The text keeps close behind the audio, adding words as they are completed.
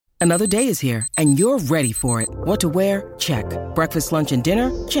Another day is here, and you're ready for it. What to wear? Check. Breakfast, lunch, and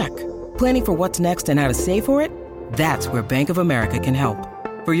dinner? Check. Planning for what's next and how to save for it? That's where Bank of America can help.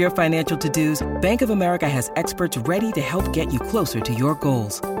 For your financial to-dos, Bank of America has experts ready to help get you closer to your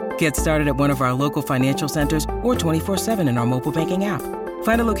goals. Get started at one of our local financial centers or 24/7 in our mobile banking app.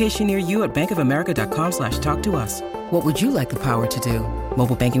 Find a location near you at bankofamerica.com/talktous. What would you like the power to do?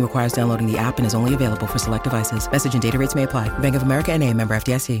 Mobile banking requires downloading the app and is only available for select devices. Message and data rates may apply. Bank of America N.A., member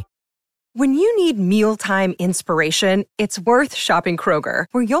FDIC. When you need mealtime inspiration, it's worth shopping Kroger,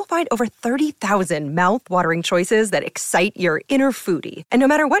 where you'll find over 30,000 mouth-watering choices that excite your inner foodie. And no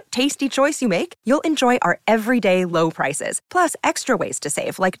matter what tasty choice you make, you'll enjoy our everyday low prices, plus extra ways to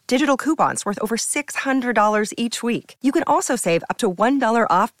save, like digital coupons worth over $600 each week. You can also save up to $1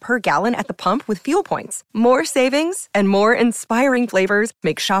 off per gallon at the pump with fuel points. More savings and more inspiring flavors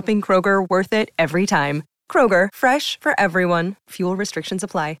make shopping Kroger worth it every time. Kroger, fresh for everyone. Fuel restrictions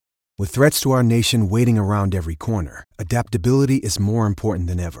apply. With threats to our nation waiting around every corner, adaptability is more important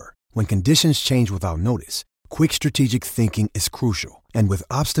than ever. When conditions change without notice, quick strategic thinking is crucial. And with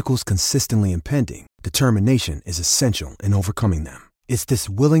obstacles consistently impending, determination is essential in overcoming them. It's this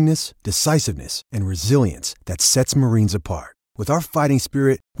willingness, decisiveness, and resilience that sets Marines apart. With our fighting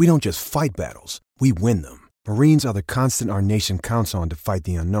spirit, we don't just fight battles, we win them. Marines are the constant our nation counts on to fight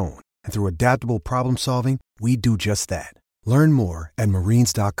the unknown. And through adaptable problem solving, we do just that. Learn more at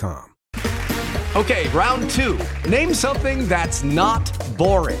marines.com. Okay, round two. Name something that's not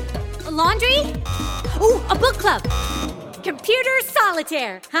boring. A laundry? Ooh, a book club. Computer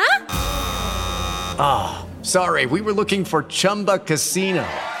solitaire, huh? Ah, sorry, we were looking for Chumba Casino.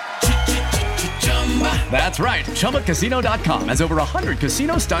 That's right, ChumbaCasino.com has over 100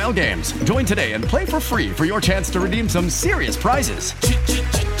 casino-style games. Join today and play for free for your chance to redeem some serious prizes.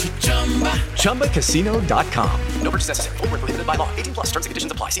 ChumbaCasino.com. No purchase necessary. Void where prohibited by law. 18 plus. Terms and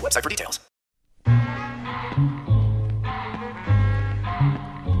conditions apply. See website for details.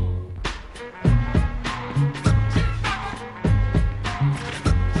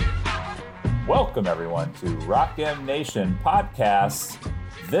 Welcome, everyone, to Rock M Nation Podcasts.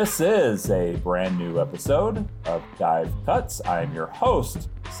 This is a brand new episode of Dive Cuts. I am your host,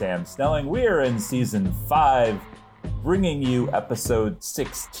 Sam Snelling. We are in Season 5, bringing you Episode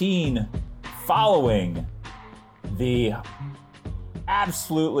 16, following the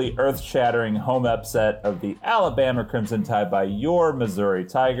absolutely earth-shattering home upset of the Alabama Crimson Tide by your Missouri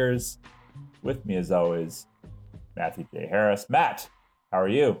Tigers. With me, as always, Matthew J. Harris. Matt, how are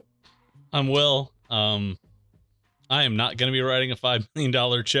you? I'm well. I am not going to be writing a $5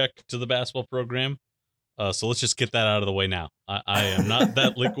 million check to the basketball program. So let's just get that out of the way now. I am not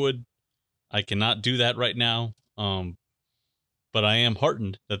that liquid. I cannot do that right now. But I am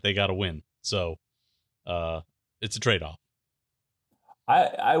heartened that they got a win. So it's a trade-off.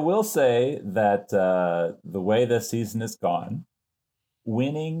 I will say that the way this season has gone,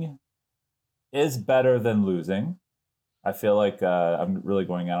 winning is better than losing. I feel like I'm really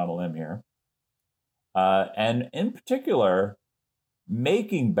going out on a limb here. And in particular,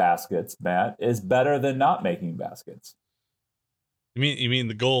 making baskets, Matt, is better than not making baskets. You mean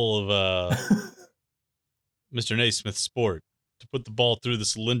the goal of Mr. Naismith's sport, to put the ball through the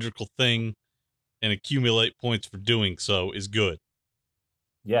cylindrical thing and accumulate points for doing so is good.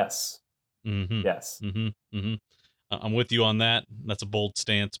 Yes. Mm-hmm. Yes. Mm-hmm. Mm-hmm. I'm with you on that. That's a bold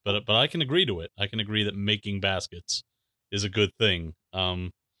stance, but I can agree to it. I can agree that making baskets is a good thing.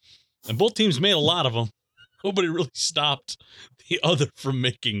 And both teams made a lot of them. Nobody really stopped the other from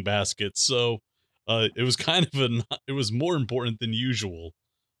making baskets. So it was kind of it was more important than usual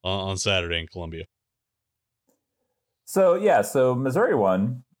on Saturday in Columbia. So Missouri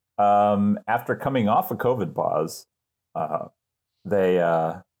won after coming off a COVID pause. They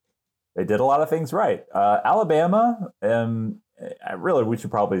did a lot of things right. Alabama, we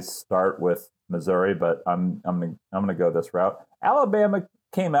should probably start with Missouri, but I'm gonna go this route. Alabama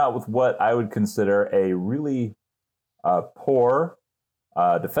came out with what I would consider a really poor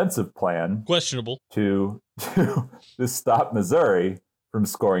defensive plan, questionable, to stop Missouri from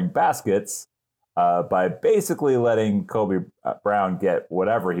scoring baskets by basically letting Kobe Brown get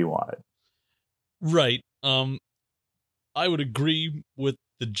whatever he wanted. Right. I would agree with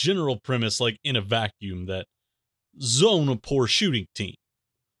the general premise, like in a vacuum, that zone a poor shooting team.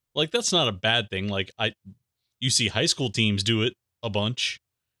 Like, that's not a bad thing. Like, you see high school teams do it a bunch.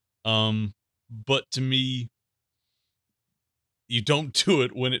 But to me, you don't do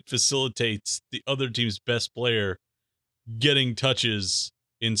it when it facilitates the other team's best player getting touches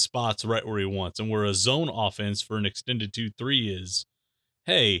in spots right where he wants. And where a zone offense for an extended 2-3 is,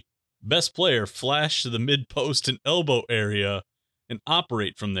 hey, best player flash to the mid post and elbow area and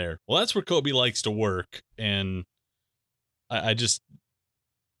operate from there. Well, that's where Kobe likes to work. And I just,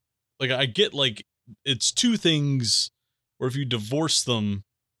 like, I get, like, it's two things where if you divorce them,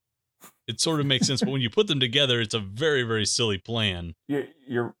 it sort of makes sense. But when you put them together, it's a very, very silly plan.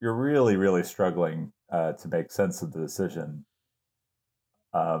 You're really, really struggling to make sense of the decision.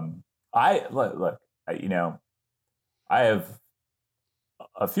 I have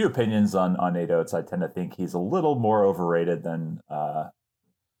a few opinions on Nate Oates. I tend to think he's a little more overrated than a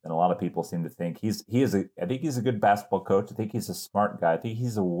lot of people seem to think. I think he's a good basketball coach. I think he's a smart guy. I think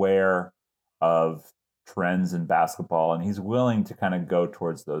he's aware of trends in basketball, and he's willing to kind of go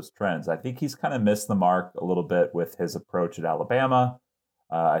towards those trends. I think he's kind of missed the mark a little bit with his approach at Alabama.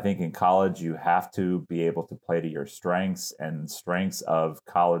 I think in college, you have to be able to play to your strengths, and strengths of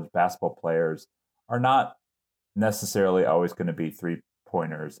college basketball players are not necessarily always going to be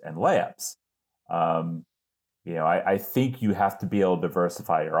 3-pointers and layups. I think you have to be able to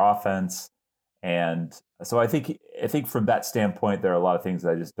diversify your offense. And so I think from that standpoint, there are a lot of things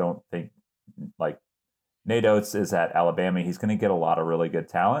that I just don't think, like, Nate Oates is at Alabama. He's going to get a lot of really good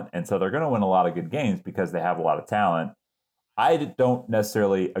talent. And so they're going to win a lot of good games because they have a lot of talent. I don't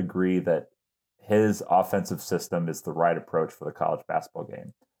necessarily agree that his offensive system is the right approach for the college basketball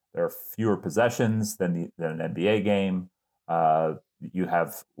game. There are fewer possessions than an NBA game. You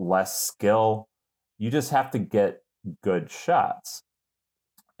have less skill. You just have to get good shots.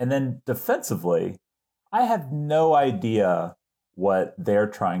 And then defensively, I have no idea what they're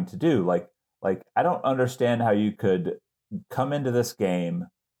trying to do. Like I don't understand how you could come into this game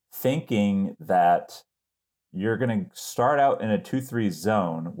thinking that you're going to start out in a 2-3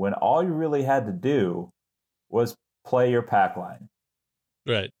 zone when all you really had to do was play your pack line.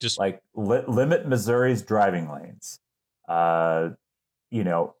 Right. Just like limit Missouri's driving lanes.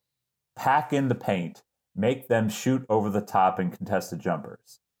 Pack in the paint, make them shoot over the top in contested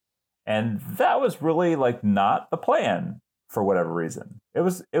jumpers. And that was really like not the plan for whatever reason. It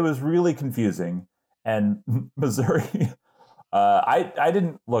was really confusing. And Missouri, I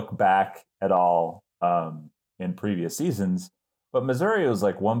didn't look back at all in previous seasons, but Missouri was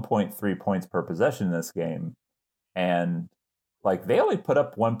like 1.3 points per possession in this game. And like they only put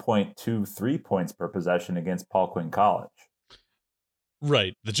up 1.23 points per possession against Paul Quinn College.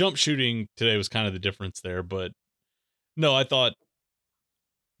 Right. The jump shooting today was kind of the difference there, but no, I thought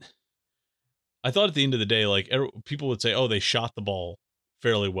at the end of the day, like people would say, oh, they shot the ball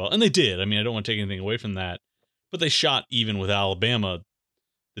fairly well. And they did. I mean, I don't want to take anything away from that, but they shot even with Alabama.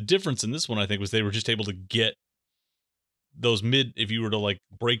 The difference in this one, I think, was they were just able to get those if you were to like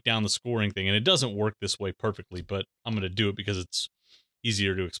break down the scoring thing, and it doesn't work this way perfectly, but I'm going to do it because it's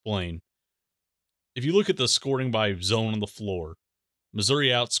easier to explain. If you look at the scoring by zone on the floor, Missouri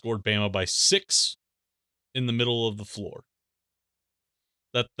outscored Bama by 6 in the middle of the floor.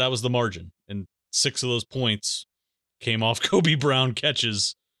 That was the margin. And 6 of those points came off Kobe Brown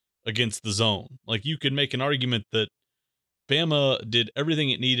catches against the zone. Like, you could make an argument that Bama did everything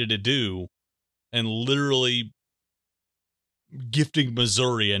it needed to do and literally gifting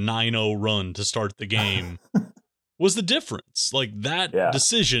Missouri a 9-0 run to start the game was the difference. Like, that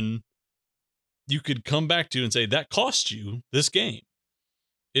decision you could come back to and say that cost you this game.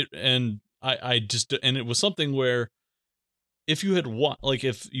 It was something where if you had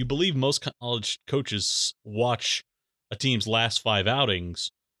if you believe most college coaches watch a team's last 5 outings,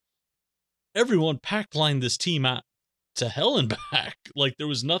 everyone pack lined this team out to hell and back. Like, there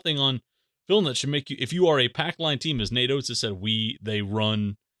was nothing on film that should make you, if you are a pack line team, as Nate Oates has said, they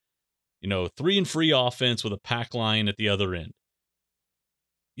run, 3 and free offense with a pack line at the other end.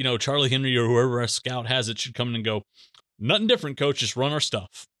 Charlie Henry or whoever our scout has it should come in and go, nothing different, coach, just run our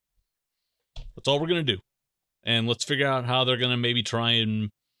stuff. That's all we're going to do. And let's figure out how they're going to maybe try and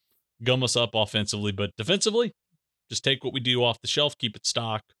gum us up offensively. But defensively, just take what we do off the shelf, keep it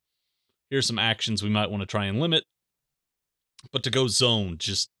stock. Here's some actions we might want to try and limit. But to go zone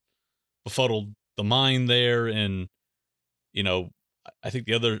just befuddled the mind there. And, I think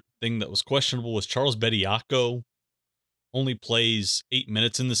the other thing that was questionable was Charles Bediako only plays 8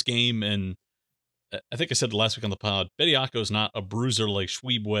 minutes in this game. And I think I said last week on the pod, Bediako is not a bruiser like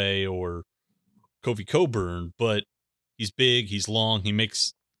Schwebwe or Kofi Coburn, but he's big, he's long, he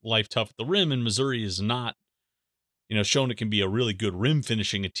makes life tough at the rim, and Missouri is not, shown it can be a really good rim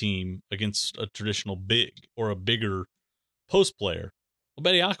finishing a team against a traditional big or a bigger post player.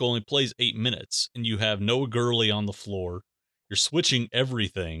 Well, Bediako only plays 8 minutes, and you have Noah Gurley on the floor. You're switching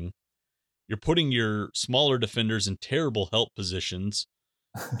everything. You're putting your smaller defenders in terrible help positions.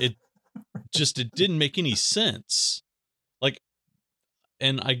 It didn't make any sense. Like,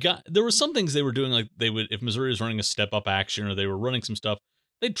 And there were some things they were doing, like if Missouri was running a step up action or they were running some stuff,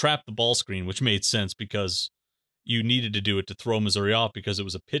 they'd trap the ball screen, which made sense because you needed to do it to throw Missouri off because it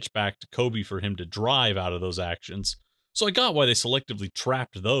was a pitch back to Kobe for him to drive out of those actions. So I got why they selectively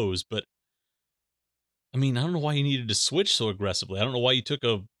trapped those, but I mean, I don't know why you needed to switch so aggressively. I don't know why you took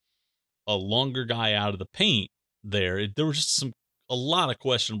a longer guy out of the paint there. There were just a lot of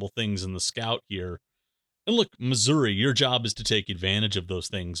questionable things in the scout here. And look, Missouri, your job is to take advantage of those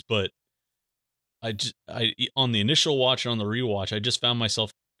things, but I on the initial watch and on the rewatch, I just found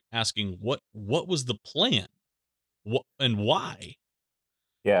myself asking what was the plan? What and why?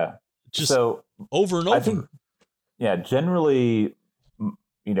 Yeah. Just so over and over. I think, generally,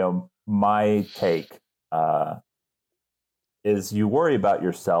 my take is you worry about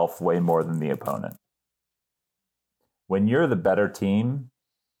yourself way more than the opponent. When you're the better team,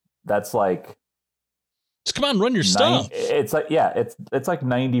 that's like, just come on, run your stuff. It's like, it's like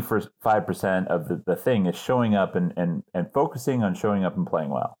 95% of the thing is showing up and focusing on showing up and playing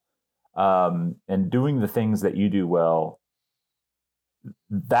well, and doing the things that you do well.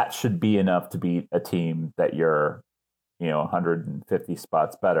 That should be enough to beat a team that you're, 150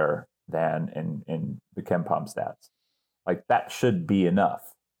 spots better than in the KenPom stats. Like, that should be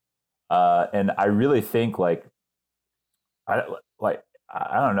enough. And I really think I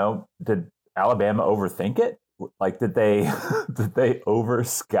don't know, did Alabama overthink it? Like, did they over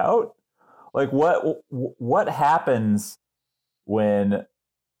scout? Like, what happens when,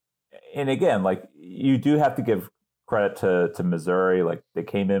 and again, like, you do have to give credit to Missouri. Like, they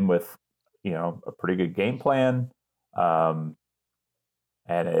came in with, a pretty good game plan. And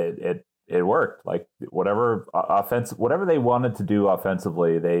it worked. Like, whatever they wanted to do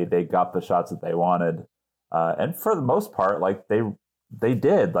offensively, they got the shots that they wanted. And for the most part, like, they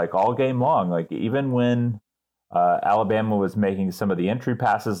did, like, all game long. Like, even when Alabama was making some of the entry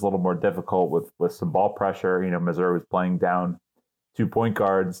passes a little more difficult with some ball pressure, Missouri was playing down 2 point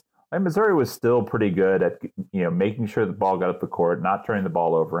guards. Like, Missouri was still pretty good at, making sure the ball got up the court, not turning the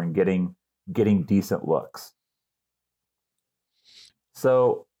ball over, and getting decent looks.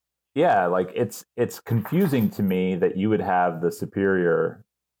 So, yeah, like, it's confusing to me that you would have the superior,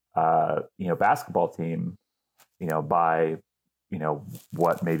 basketball team, by,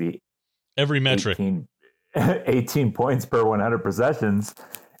 what, maybe every metric, 18 points per 100 possessions,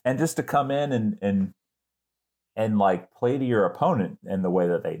 and just to come in and like play to your opponent in the way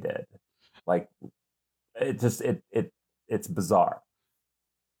that they did. Like, it's bizarre.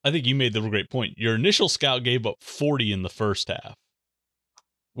 I think you made the great point. Your initial scout gave up 40 in the first half,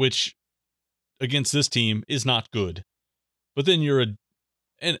 which against this team is not good. But then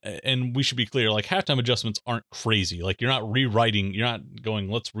and we should be clear, like, halftime adjustments aren't crazy. Like, you're not going,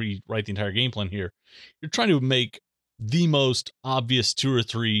 let's rewrite the entire game plan here. You're trying to make the most obvious 2 or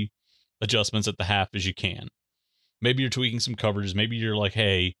 3 adjustments at the half as you can. Maybe you're tweaking some coverages. Maybe you're like,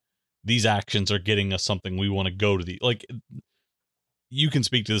 hey, these actions are getting us something we want to go to like, you can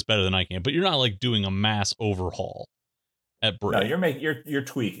speak to this better than I can, but you're not like doing a mass overhaul at break. No, you're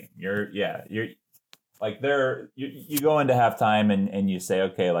tweaking. You're like, you go into halftime and you say,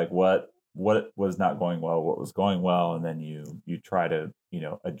 okay, like, what was not going well, what was going well, and then you try to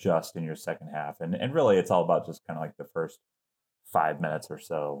adjust in your second half, and really it's all about just kind of like the first 5 minutes or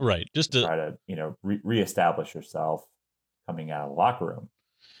so, right? Just to try to reestablish yourself coming out of the locker room.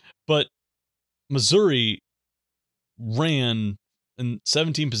 But Missouri ran in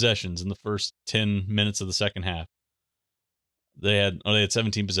 17 possessions in the first 10 minutes of the second half. They had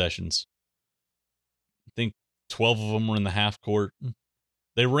 17 possessions. I think 12 of them were in the half court.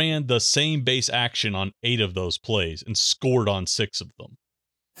 They ran the same base action on 8 of those plays and scored on 6 of them.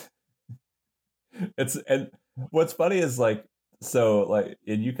 And what's funny is, like, so, like,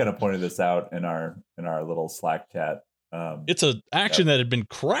 and you kind of pointed this out in our little Slack chat. It's an action that had been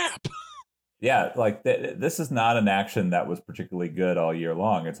crap. Yeah, like, this is not an action that was particularly good all year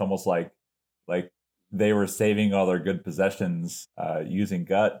long. It's almost like they were saving all their good possessions using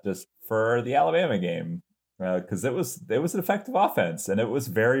gut just for the Alabama game, because it was an effective offense, and it was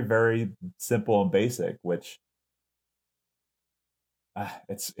very, very simple and basic, which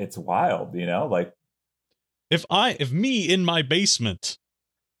it's wild, like, if me in my basement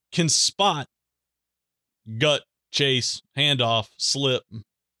can spot gut, chase, handoff, slip,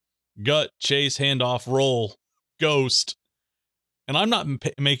 gut, chase, handoff, roll, ghost, and I'm not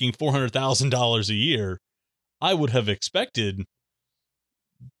making $400,000 a year, I would have expected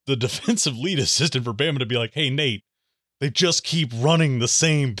the defensive lead assistant for Bama to be like, hey, Nate, they just keep running the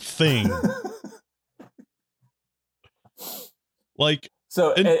same thing. Like,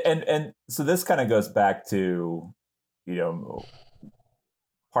 so, and so this kind of goes back to,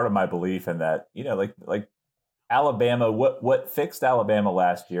 part of my belief in that, like Alabama, what fixed Alabama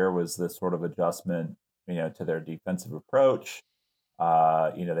last year was this sort of adjustment, to their defensive approach.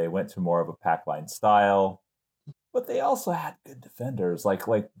 They went to more of a pack line style, but they also had good defenders. Like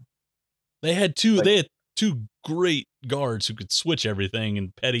they had two great guards who could switch everything,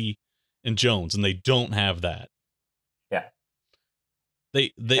 and Petty and Jones, and they don't have that. Yeah.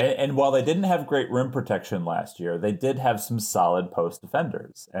 And while they didn't have great rim protection last year, they did have some solid post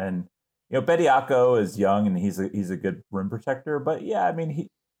defenders. And Bediako is young and he's a good rim protector, but yeah, I mean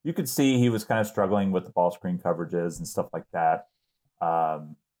you could see he was kind of struggling with the ball screen coverages and stuff like that.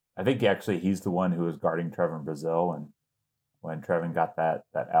 I think he's the one who was guarding Trevin Brazile, and when Trevin got that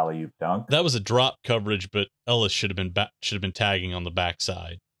alley-oop dunk, that was a drop coverage, but Ellis should have been tagging on the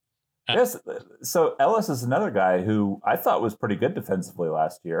backside. Yes, so Ellis is another guy who I thought was pretty good defensively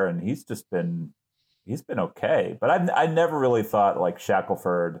last year, and he's been okay. But I never really thought like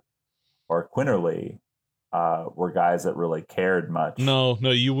Shackelford or Quinterly were guys that really cared much. No,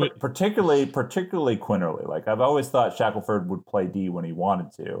 you would particularly Quinterly. Like I've always thought Shackelford would play D when he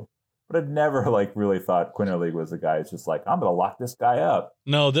wanted to, but I've never like really thought Quinterly was a guy who's just like, I'm going to lock this guy up.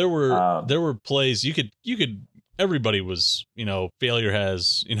 No, there were plays you could. Everybody was, failure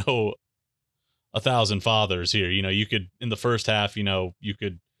has, 1,000 fathers here. You could, in the first half, you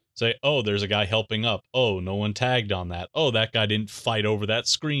could say, oh, there's a guy helping up. Oh, no one tagged on that. Oh, that guy didn't fight over that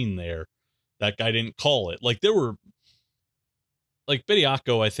screen there. That guy didn't call it. Like there were, like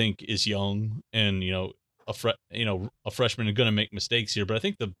Bediako, I think is young and, a freshman and going to make mistakes here. But I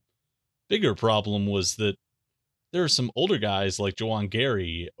think the bigger problem was that there are some older guys like Juwan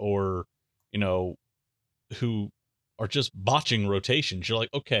Gary or, who are just botching rotations. You're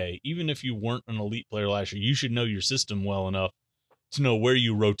like, okay, even if you weren't an elite player last year, you should know your system well enough to know where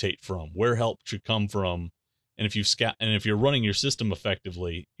you rotate from, where help should come from. And if you're running your system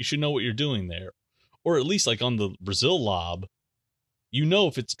effectively, you should know what you're doing there. Or at least like on the Brazile lob,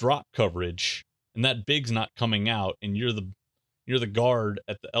 if it's drop coverage and that big's not coming out and you're the guard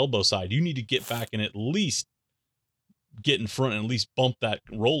at the elbow side, you need to get back and at least get in front and at least bump that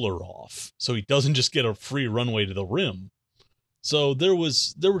roller off so he doesn't just get a free runway to the rim. So there were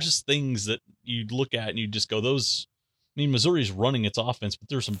just things that you'd look at and you'd just go, Missouri's running its offense, but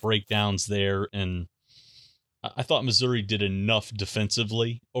there's some breakdowns there. And I thought Missouri did enough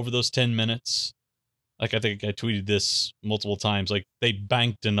defensively over those 10 minutes. Like I think I tweeted this multiple times, like they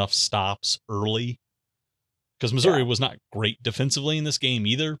banked enough stops early because Missouri was not great defensively in this game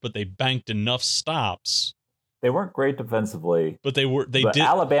either, but they banked enough stops. They weren't great defensively, but they did.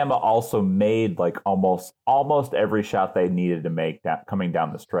 Alabama also made like almost every shot they needed to make coming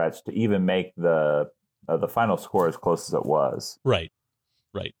down the stretch to even make the final score as close as it was. Right.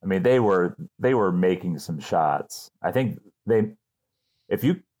 I mean, they were making some shots. I think if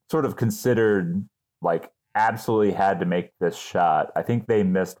you sort of considered like absolutely had to make this shot, I think they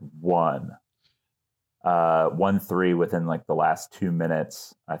missed one 3 within like the last 2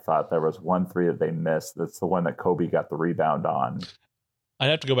 minutes. I thought there was 1 3 that they missed. That's the one that Kobe got the rebound on.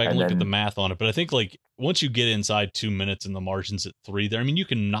 I'd have to go back and look at the math on it, but I think like once you get inside 2 minutes and the margin's at 3 there, I mean, you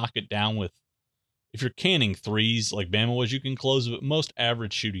can knock it down with, if you're canning threes like Bama was, you can close it. Most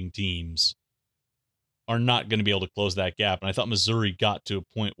average shooting teams are not going to be able to close that gap. And I thought Missouri got to a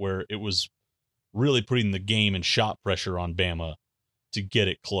point where it was really putting the game and shot pressure on Bama to get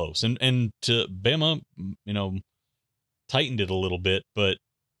it close. And to Bama, tightened it a little bit, but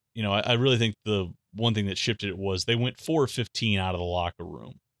I really think the one thing that shifted it was they went 4-15 out of the locker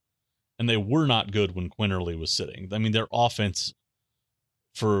room, and they were not good when Quinterly was sitting. I mean, their offense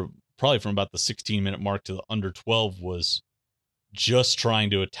probably from about the 16-minute mark to the under 12 was just trying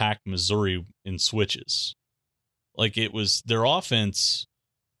to attack Missouri in switches. Like it was their offense.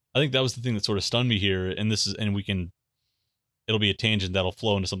 I think that was the thing that sort of stunned me here. And it'll be a tangent that'll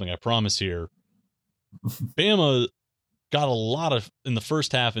flow into something I promise here. Bama got a lot of, in the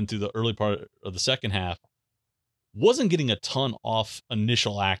first half and through the early part of the second half, wasn't getting a ton off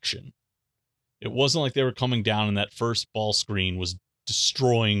initial action. It wasn't like they were coming down and that first ball screen was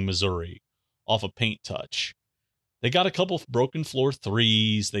destroying Missouri off a paint touch. They got a couple of broken floor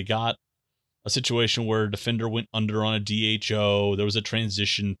threes. They got a situation where a defender went under on a DHO. There was a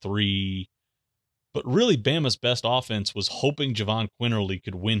transition 3. But really, Bama's best offense was hoping Javon Quinterly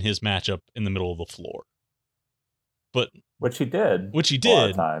could win his matchup in the middle of the floor. Which he did.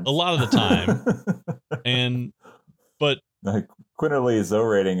 A lot of the time. But Quinterly's O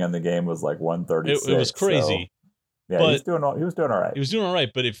rating in the game was like 136. It was crazy. So, yeah, he was doing all right. He was doing all right,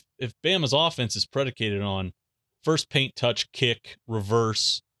 but if Bama's offense is predicated on first paint touch, kick,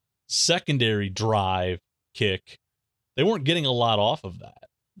 reverse, secondary drive, kick, they weren't getting a lot off of that.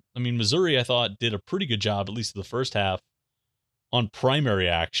 I mean, Missouri, I thought, did a pretty good job, at least in the first half, on primary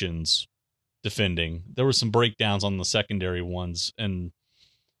actions defending. There were some breakdowns on the secondary ones, and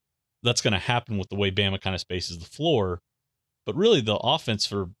that's going to happen with the way Bama kind of spaces the floor. But really, the offense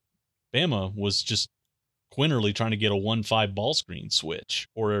for Bama was just Quinterly trying to get a 1-5 ball screen switch,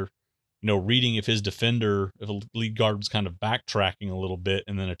 or reading if his defender, if a lead guard was kind of backtracking a little bit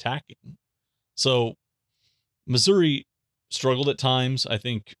and then attacking. So Missouri struggled at times, I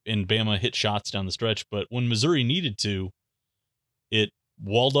think, and Bama hit shots down the stretch. But when Missouri needed to, it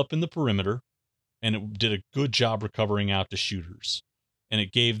walled up in the perimeter, and it did a good job recovering out to shooters. And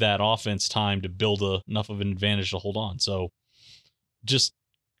it gave that offense time to build enough of an advantage to hold on. So just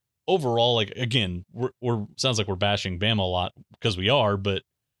overall, like, again, we're sounds like we're bashing Bama a lot because we are, but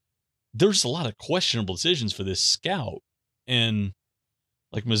there's a lot of questionable decisions for this scout. And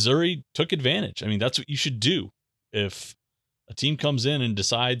like, Missouri took advantage. I mean, that's what you should do. If a team comes in and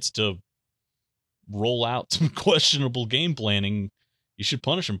decides to roll out some questionable game planning, you should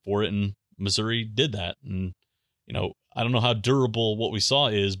punish them for it. And Missouri did that. And, I don't know how durable what we saw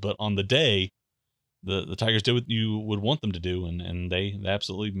is, but on the day, the Tigers did what you would want them to do, and they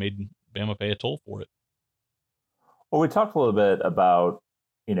absolutely made Bama pay a toll for it. Well, we talked a little bit about,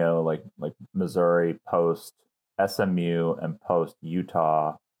 like Missouri post SMU and post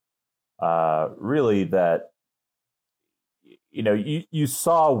Utah. Really, that you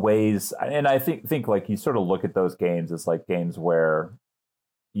saw ways, and I think like you sort of look at those games as like games where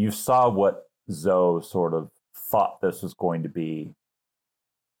you saw what Zoe sort of thought this was going to be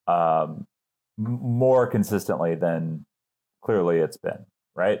more consistently than clearly it's been,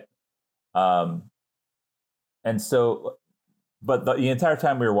 right? And so, but the entire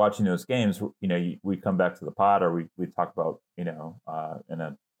time we were watching those games, we come back to the pod, or we talk about, in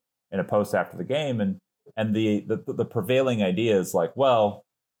a post after the game, and the prevailing idea is like, well,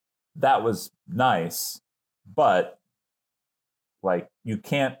 that was nice, but like, you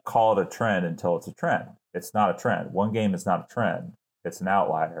can't call it a trend until it's a trend. It's not a trend. One game is not a trend. It's an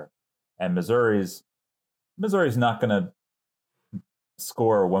outlier. And Missouri's not going to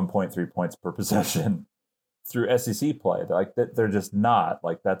score 1.3 points per possession through SEC play. They're just not.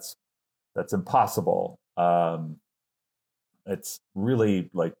 Like, that's impossible. It's really,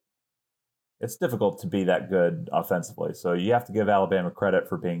 like, it's difficult to be that good offensively. So you have to give Alabama credit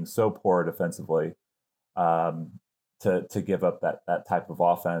for being so poor defensively to give up that type of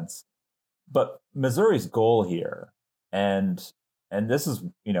offense. But Missouri's goal here, and this is,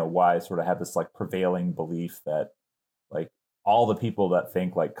 why I sort of have this like prevailing belief that like all the people that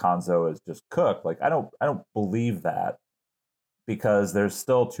think like Konzo is just cooked, like I don't believe that, because there's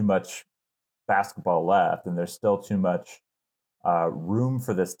still too much basketball left, and there's still too much room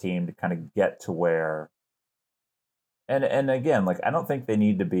for this team to kind of get to where, and again, like, I don't think they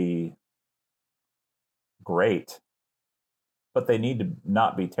need to be great, but they need to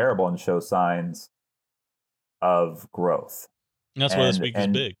not be terrible and show signs of growth. And that's why this week is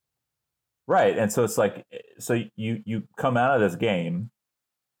big. Right. And so it's like, so you come out of this game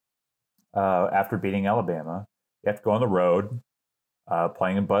after beating Alabama. You have to go on the road.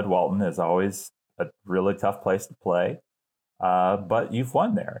 Playing in Bud Walton is always a really tough place to play. But you've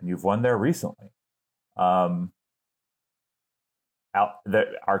won there, and you've won there recently.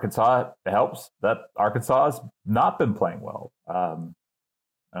 Arkansas, it helps that Arkansas has not been playing well. I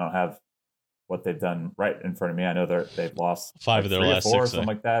don't have what they've done right in front of me. I know they've lost 5 of their last 6, something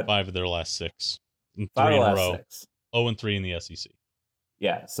like that. 5 of their last 6, 3 5 in of a the row. last 6. 0-3 in the SEC.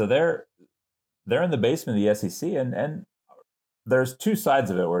 Yeah, so they're in the basement of the SEC, and there's two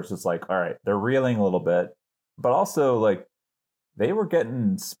sides of it where it's just like, all right, they're reeling a little bit, but also like they were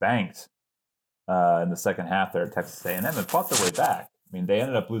getting spanked in the second half there at Texas A&M and fought their way back. I mean, they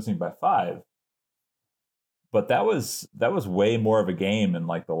ended up losing by 5, but that was way more of a game in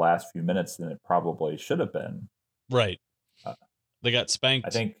like the last few minutes than it probably should have been. Right. They got spanked,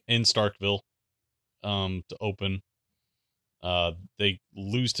 I think, in Starkville to open. They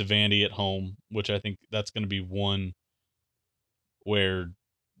lose to Vandy at home, which I think that's going to be one where,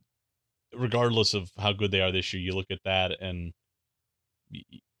 regardless of how good they are this year, you look at that and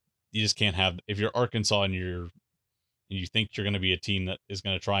you just can't have, if you're Arkansas and you think you're going to be a team that is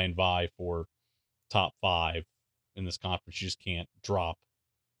going to try and vie for top 5 in this conference, you just can't drop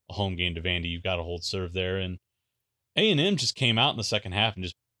a home game to Vandy. You've got to hold serve there. And A&M just came out in the second half and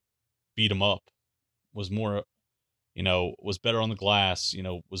just beat them up. Was more, was better on the glass,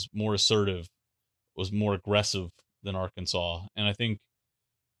 was more assertive, was more aggressive than Arkansas. And I think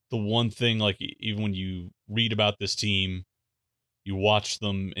the one thing, like, even when you read about this team, you watch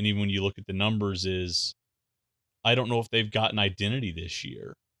them, and even when you look at the numbers, is I don't know if they've got an identity this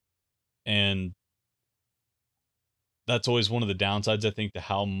year. And that's always one of the downsides, I think, to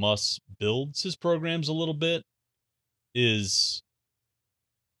how Muss builds his programs a little bit is,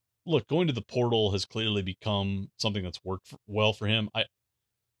 look, going to the portal has clearly become something that's worked well for him.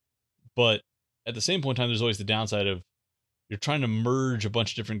 But at the same point in time, there's always the downside of you're trying to merge a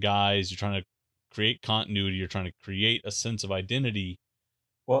bunch of different guys. You're trying to create continuity. You're trying to create a sense of identity.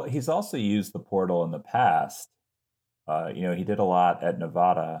 Well, he's also used the portal in the past. He did a lot at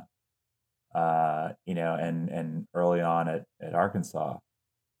Nevada, and early on at Arkansas.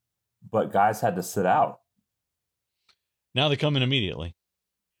 But guys had to sit out. Now they come in immediately.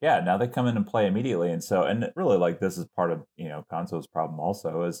 Yeah, now they come in and play immediately. And really, like, this is part of, Conso's problem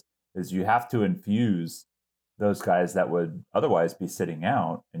also is you have to infuse those guys that would otherwise be sitting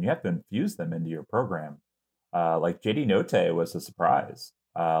out, and you have to infuse them into your program. Like JD Notae was a surprise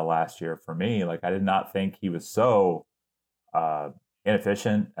last year for me. Like, I did not think he was so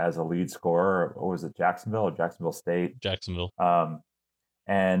inefficient as a lead scorer. What was it, Jacksonville or Jacksonville State? Jacksonville.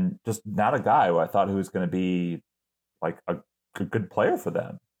 And just not a guy who I thought who was going to be like a good player for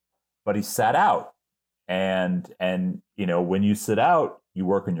them. But he sat out. And when you sit out, you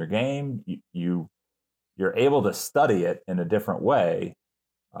work on your game. You're able to study it in a different way.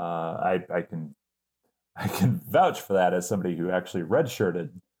 I can vouch for that as somebody who actually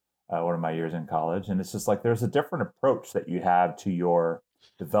redshirted one of my years in college. And it's just like there's a different approach that you have to your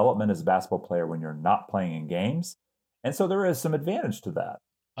development as a basketball player when you're not playing in games. And so there is some advantage to that.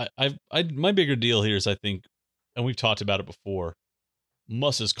 My bigger deal here is, I think, and we've talked about it before,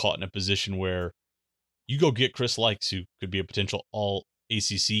 Muss is caught in a position where you go get Chris Likes, who could be a potential all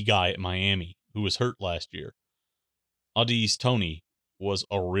ACC guy at Miami, who was hurt last year. Au'Diese Toney was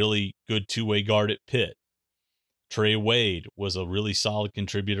a really good two-way guard at Pitt. Trey Wade was a really solid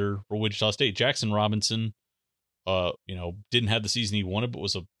contributor for Wichita State. Jackson Robinson, didn't have the season he wanted, but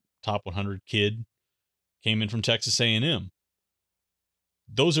was a top 100 kid. Came in from Texas A&M.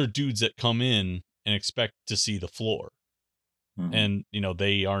 Those are dudes that come in and expect to see the floor. Mm-hmm. And,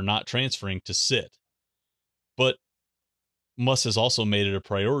 they are not transferring to sit. But Muss has also made it a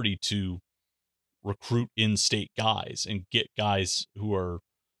priority to recruit in-state guys and get guys who are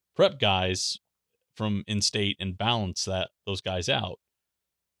prep guys from in-state and balance those guys out.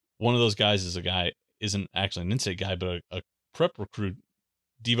 One of those guys isn't actually an in-state guy, but a prep recruit,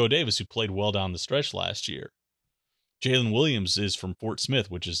 Devo Davis, who played well down the stretch last year. Jalen Williams is from Fort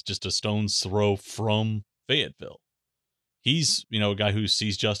Smith, which is just a stone's throw from Fayetteville. He's, a guy who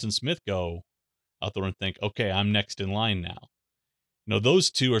sees Justin Smith go out there and think, okay, I'm next in line now.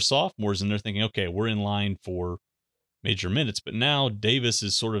 Those two are sophomores, and they're thinking, okay, we're in line for major minutes. But now Davis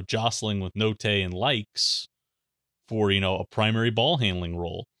is sort of jostling with Notae and Likes for, a primary ball handling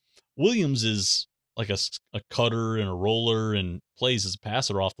role. Williams is like a cutter and a roller and plays as a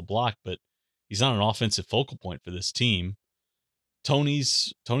passer off the block, but he's not an offensive focal point for this team. Tony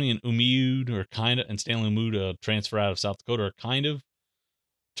and Umeud are and Stanley Umeud, transfer out of South Dakota, are kind of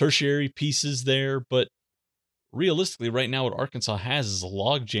tertiary pieces there, but realistically right now what Arkansas has is a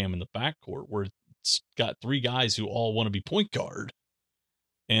logjam in the backcourt where it's got three guys who all want to be point guard,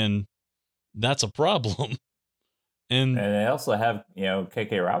 and that's a problem. And they also have,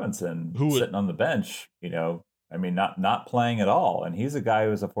 KK Robinson sitting on the bench, not playing at all. And he's a guy who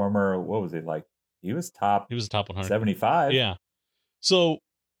was a former, what was he like? He was top 100. 75. Yeah. So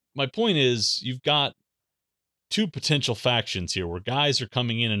my point is, you've got two potential factions here where guys are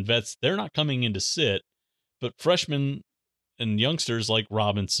coming in and vets, they're not coming in to sit, but freshmen and youngsters like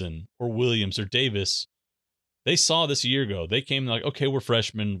Robinson or Williams or Davis, they saw this a year ago. They came like, okay, we're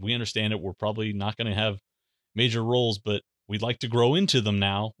freshmen. We understand it. We're probably not going to have major roles, but we'd like to grow into them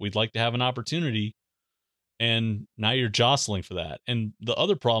now. We'd like to have an opportunity. And now you're jostling for that. And the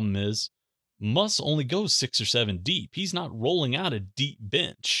other problem is Muss only goes 6 or 7 deep. He's not rolling out a deep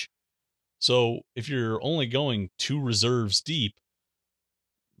bench. So if you're only going 2 reserves deep,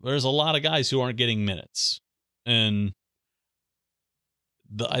 there's a lot of guys who aren't getting minutes. And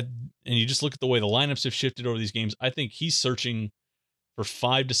you just look at the way the lineups have shifted over these games. I think he's searching for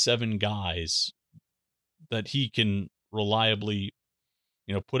 5 to 7 guys that he can reliably,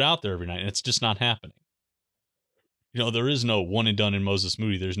 put out there every night. And it's just not happening. There is no one and done in Moses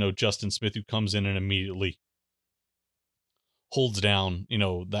Moody. There's no Justin Smith who comes in and immediately holds down,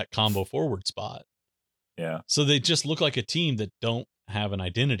 that combo forward spot. Yeah. So they just look like a team that don't have an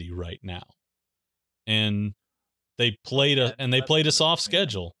identity right now. And they played a soft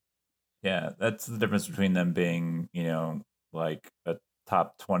schedule. Yeah, that's the difference between them being, like a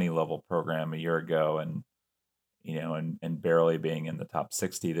top 20 level program a year ago and barely being in the top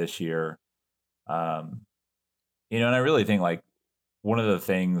 60 this year. And I really think like one of the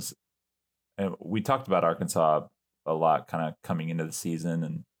things we talked about Arkansas a lot kind of coming into the season,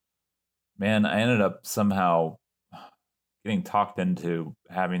 and man, I ended up somehow getting talked into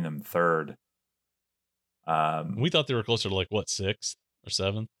having them third. We thought they were closer to like what, 6th or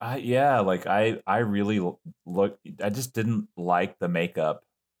 7th? Yeah, like I really I just didn't like the makeup,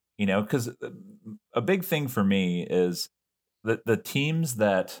 because a big thing for me is the teams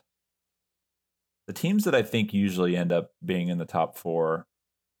that I think usually end up being in the top 4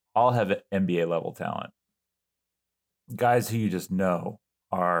 all have NBA level talent. Guys who you just know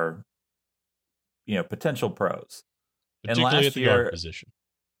are, potential pros. Particularly and at the guard position.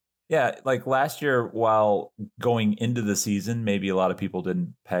 Yeah, like last year, while going into the season, maybe a lot of people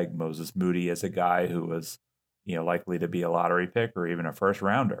didn't peg Moses Moody as a guy who was, likely to be a lottery pick or even a first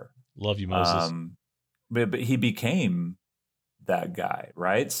rounder. Love you, Moses. But he became that guy,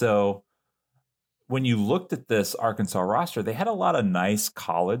 right? So when you looked at this Arkansas roster, they had a lot of nice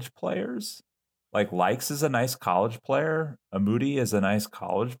college players. Like Likes is a nice college player. Moody is a nice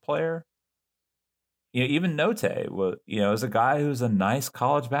college player. Even Note is a guy who's a nice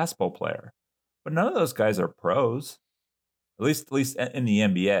college basketball player, but none of those guys are pros, at least in the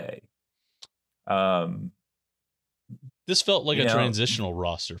NBA. This felt like a transitional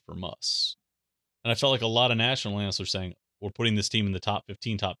roster from us, and I felt like a lot of national analysts were saying we're putting this team in the top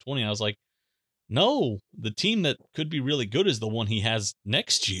 15, top 20. And I was like, no, the team that could be really good is the one he has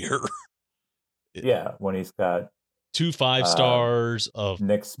next year. Yeah, when he's got 2 5-stars of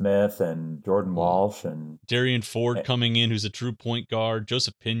Nick Smith and Jordan Walsh and Darian Ford coming in, who's a true point guard.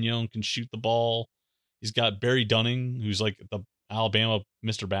 Joseph Pinion can shoot the ball. He's got Barry Dunning, who's like the Alabama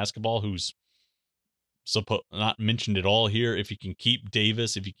Mr. Basketball, who's not mentioned at all here. If you can keep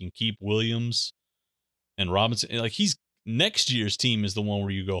Davis, if you can keep Williams and Robinson, like next year's team is the one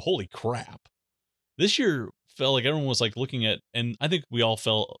where you go, holy crap. This year felt like everyone was like looking at, and I think people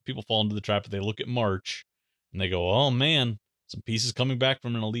fall into the trap that they look at March and they go, oh man, some pieces coming back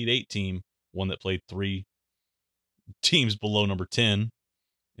from an Elite 8 team, one that played 3 teams below number 10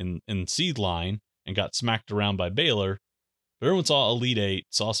 in seed line and got smacked around by Baylor. But everyone saw Elite 8,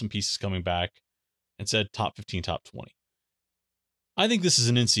 saw some pieces coming back, and said top 15, top 20. I think this is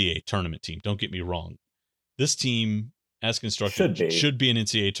an NCAA tournament team. Don't get me wrong. This team, as constructed, should be an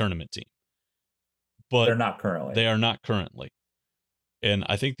NCAA tournament team. But they're not currently. They are not currently. And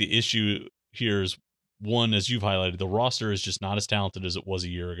I think the issue here is, one, as you've highlighted, the roster is just not as talented as it was a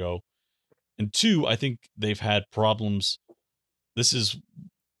year ago. And 2, I think they've had problems. This is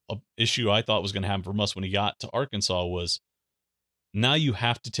an issue I thought was going to happen from us when he got to Arkansas was now you're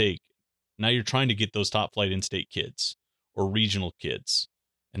trying to get those top flight in-state kids or regional kids,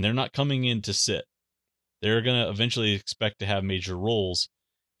 and they're not coming in to sit. They're going to eventually expect to have major roles.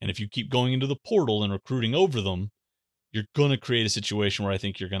 And if you keep going into the portal and recruiting over them, you're going to create a situation where I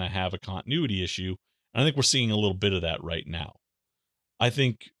think you're going to have a continuity issue. And I think we're seeing a little bit of that right now. I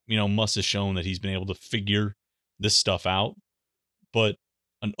think, Muss has shown that he's been able to figure this stuff out, but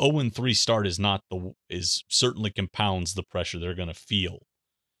an 0-3 start is certainly compounds the pressure they're going to feel.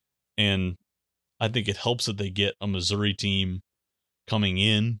 And I think it helps that they get a Missouri team coming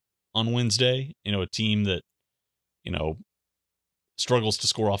in on Wednesday, a team that, struggles to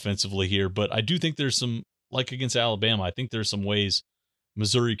score offensively here. But I do think there's some, like against Alabama, I think there's some ways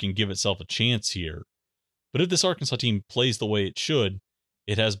Missouri can give itself a chance here. But if this Arkansas team plays the way it should,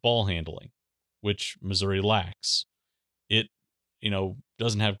 it has ball handling, which Missouri lacks. It,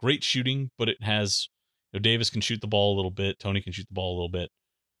 doesn't have great shooting, but it has, Davis can shoot the ball a little bit. Tony can shoot the ball a little bit.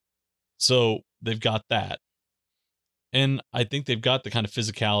 So they've got that. And I think they've got the kind of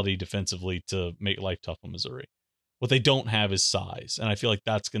physicality defensively to make life tough on Missouri. What they don't have is size. And I feel like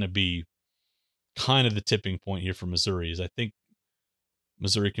that's going to be kind of the tipping point here for Missouri, is I think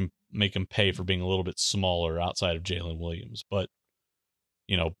Missouri can make them pay for being a little bit smaller outside of Jalen Williams. But,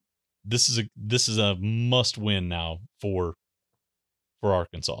 this is a must win now for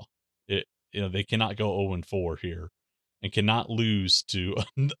Arkansas. They cannot go 0-4 here and cannot lose to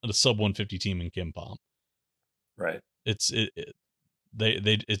a sub 150 team in KenPom. Right. It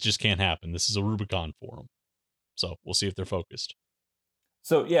just can't happen. This is a Rubicon for them. So we'll see if they're focused.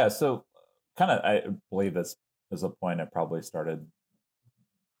 So kind of, I believe this is a point I probably started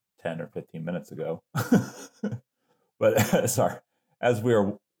 10 or 15 minutes ago. But sorry, as we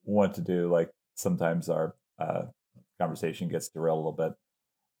are wont to do, like sometimes our conversation gets derailed a little bit.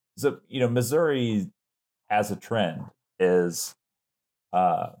 So, Missouri as a trend is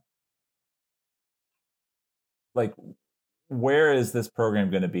like, where is this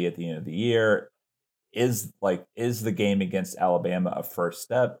program going to be at the end of the year? Is the game against Alabama a first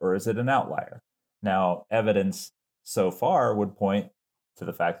step, or is it an outlier? Now, evidence so far would point to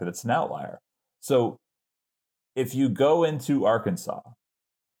the fact that it's an outlier. So if you go into Arkansas,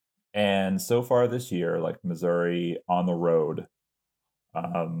 and so far this year, like Missouri on the road,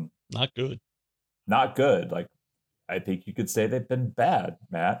 not good. Not good. Like, I think you could say they've been bad,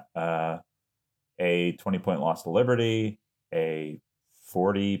 Matt. A 20-point loss to Liberty, a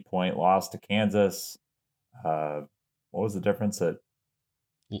 40-point loss to Kansas. What was the difference at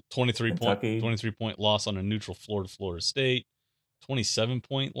 23 point loss on a neutral floor to Florida State,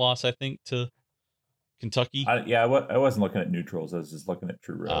 27-point loss, I think, to Kentucky. I wasn't looking at neutrals. I was just looking at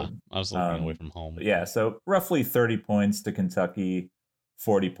true road. I was looking away from home. Yeah, so roughly 30 points to Kentucky,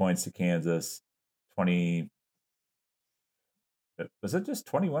 40 points to Kansas, 20. Was it just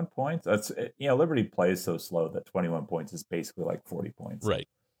 21 points? That's Liberty plays so slow that 21 points is basically like 40 points. Right.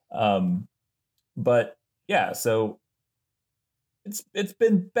 But yeah, so it's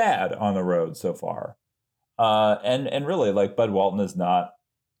been bad on the road so far. And really, like, Bud Walton is not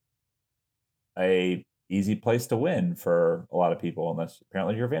a easy place to win for a lot of people, unless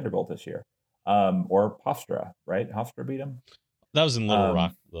apparently you're Vanderbilt this year. Or Hofstra, right? Hofstra beat him. That was in Little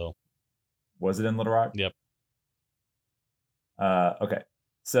Rock, though. Was it in Little Rock? Yep. Okay.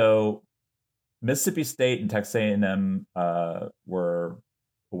 So Mississippi State and Texas A&M were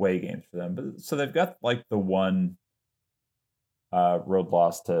away games for them. But so they've got like the one home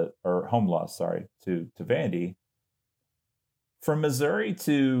loss, to Vandy. For Missouri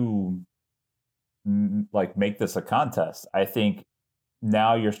to like make this a contest, I think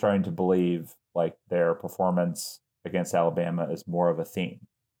now you're starting to believe like their performance against Alabama is more of a theme,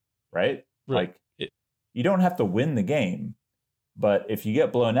 right? Like you don't have to win the game, but if you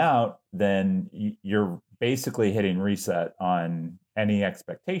get blown out, then you're basically hitting reset on any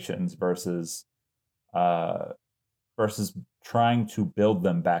expectations versus trying to build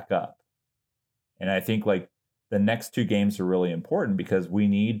them back up. And I think like the next two games are really important because we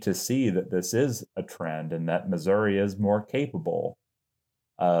need to see that this is a trend and that Missouri is more capable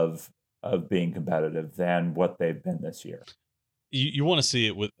of being competitive than what they've been this year. You want to see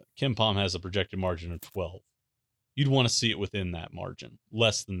it with KenPom has a projected margin of 12. You'd want to see it within that margin,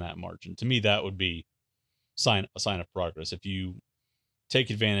 less than that margin. To me, that would be a sign of progress. If you take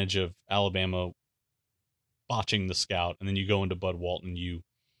advantage of Alabama botching the scout, and then you go into Bud Walton, you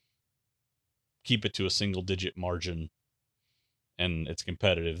keep it to a single-digit margin, and it's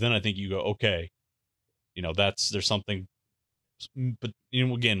competitive, then I think you go, okay, there's something. But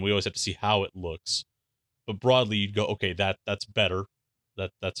again, we always have to see how it looks. But broadly, you'd go, okay, that's better,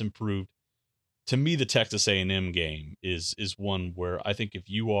 that's improved. To me, the Texas A&M game is one where I think if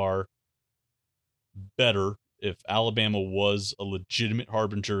you are better, if Alabama was a legitimate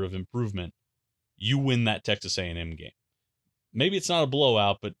harbinger of improvement, you win that Texas A&M game. Maybe it's not a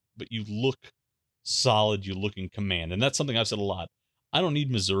blowout, but you look solid, you look in command. And that's something I've said a lot. I don't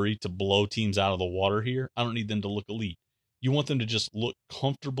need Missouri to blow teams out of the water here. I don't need them to look elite. You want them to just look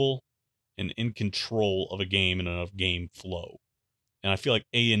comfortable and in control of a game and of game flow. And I feel like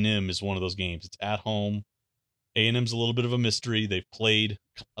A&M is one of those games. It's at home. A&M's a little bit of a mystery. They've played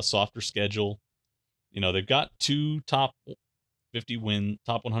a softer schedule. They've got two top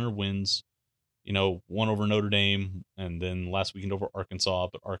 100 wins. One over Notre Dame and then last weekend over Arkansas,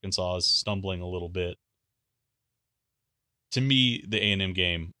 but Arkansas is stumbling a little bit. To me, the A&M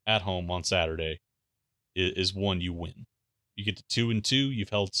game at home on Saturday is one you win. You get to 2-2. You've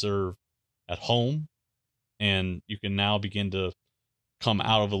held serve at home, and you can now begin to come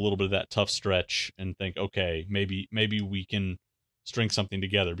out of a little bit of that tough stretch and think, okay, maybe we can string something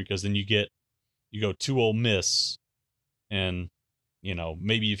together, because then you go to Ole Miss, and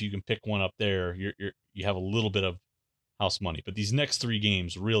maybe if you can pick one up there, you have a little bit of house money. But these next three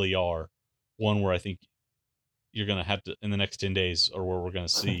games really are one where I think you're going to have to, in the next 10 days, or where we're going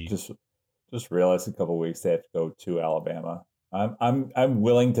to see. Just realized a couple of weeks they have to go to Alabama. I'm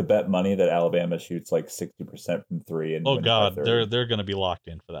willing to bet money that Alabama shoots like 60% from three. And oh God, they're going to be locked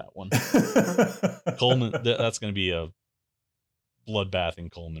in for that one. Coleman, that's going to be a bloodbath in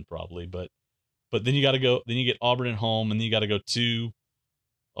Coleman probably. But then you got to go. Then you get Auburn at home, and then you got to go to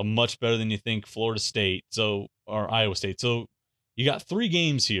a much better than you think Florida State, or Iowa State. So you got three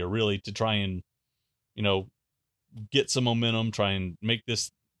games here really to try and get some momentum, try and make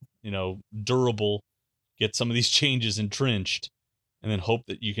this durable. Get some of these changes entrenched, and then hope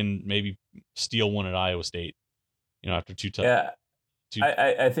that you can maybe steal one at Iowa State, after two tough. Yeah,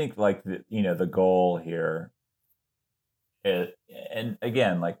 I think like the goal here is, and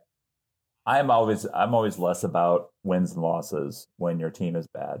again, like I'm always less about wins and losses when your team is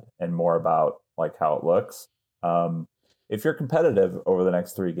bad, and more about like how it looks. If you're competitive over the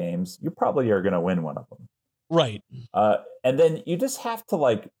next three games, you probably are going to win one of them, right? And then you just have to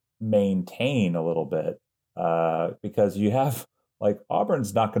like maintain a little bit because you have like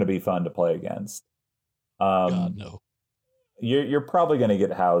Auburn's not going to be fun to play against. God, no. You're probably going to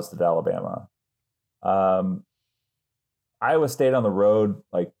get housed at Alabama. Iowa State on the road,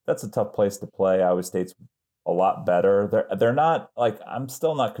 like that's a tough place to play. Iowa State's a lot better. They're not like, I'm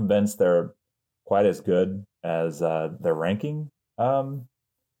still not convinced they're quite as good as their ranking. I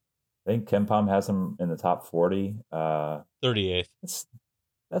think KenPom has them in the top 40. 38th.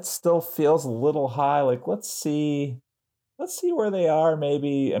 That still feels a little high. Like let's see where they are.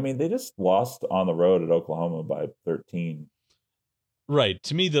 Maybe, I mean, they just lost on the road at Oklahoma by 13. Right.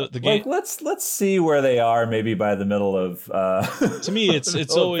 To me, the game. Like let's see where they are. Maybe by the middle of. To me,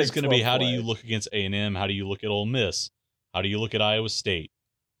 it's always going to be, how do you look against A&M? How do you look at Ole Miss? How do you look at Iowa State?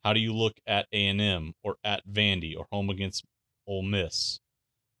 How do you look at A&M or at Vandy or home against Ole Miss?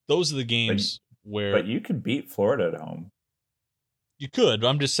 Those are the games where. But you could beat Florida at home. You could. But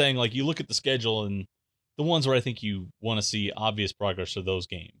I'm just saying, like, you look at the schedule, and the ones where I think you want to see obvious progress are those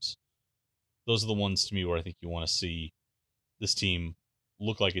games. Those are the ones to me where I think you want to see this team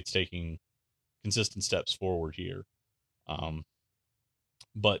look like it's taking consistent steps forward here.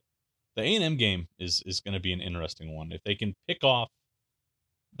 But the A&M game is going to be an interesting one. If they can pick off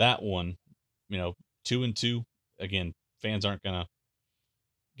that one, 2-2, again, fans aren't going to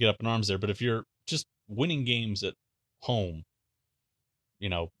get up in arms there. But if you're just winning games at home,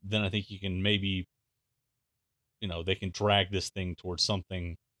 then I think you can maybe, they can drag this thing towards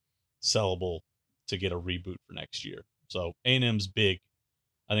something sellable to get a reboot for next year. So A&M's big.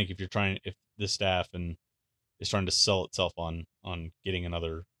 I think if this staff is trying to sell itself on getting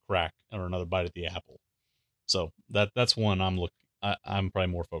another crack or another bite at the apple. So that's one I'm probably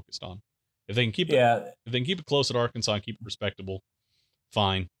more focused on. If they can keep it close at Arkansas and keep it respectable,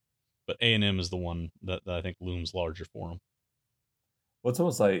 fine. But A&M is the one that I think looms larger for them. Well, it's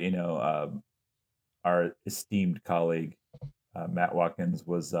almost like, our esteemed colleague, Matt Watkins,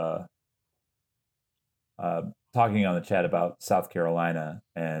 was talking on the chat about South Carolina,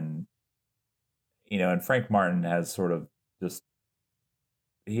 and and Frank Martin has sort of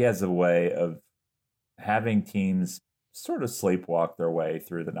he has a way of having teams sort of sleepwalk their way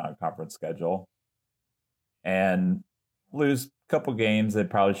through the non-conference schedule and lose a couple games they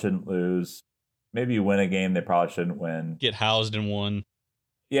probably shouldn't lose. Maybe win a game they probably shouldn't win. Get housed in one.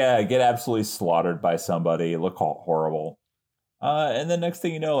 Yeah, get absolutely slaughtered by somebody, look horrible. And then next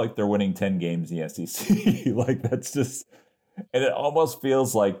thing you know, like they're winning 10 games in the SEC. Like that's just, and it almost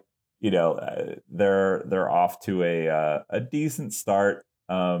feels like, they're off to a decent start.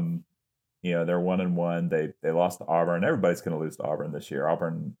 They're 1-1. They lost to Auburn. Everybody's going to lose to Auburn this year.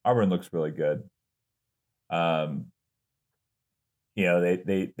 Auburn looks really good. They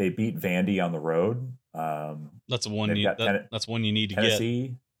beat Vandy on the road. That's that's one you need to Tennessee.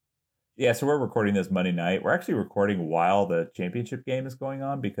 get. Yeah, so we're recording this Monday night. We're actually recording while the championship game is going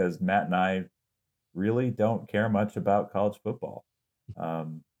on because Matt and I really don't care much about college football.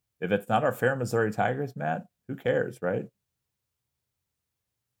 If it's not our fair Missouri Tigers, Matt, who cares, right?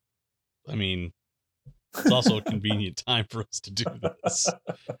 I mean, it's also a convenient time for us to do this.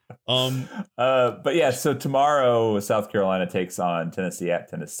 But yeah, so tomorrow South Carolina takes on Tennessee at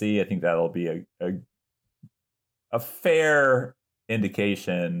Tennessee. I think that'll be a fair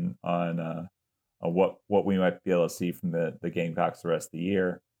indication on what we might be able to see from the Gamecocks the rest of the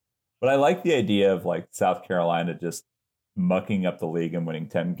year. But I like the idea of like South Carolina just mucking up the league and winning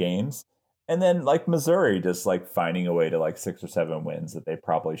 10 games. And then like Missouri just like finding a way to like 6 or 7 wins that they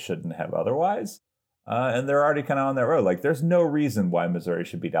probably shouldn't have otherwise. And they're already kind of on that road. Like there's no reason why Missouri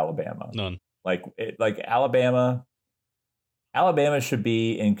should beat Alabama. None. Like Alabama should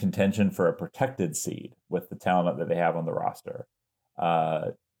be in contention for a protected seed with the talent that they have on the roster.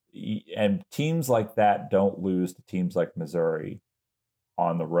 And teams like that don't lose to teams like Missouri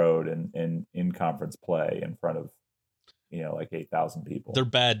on the road and in conference play in front of, like 8,000 people. They're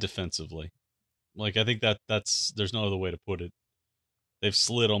bad defensively. Like, I think that's there's no other way to put it. They've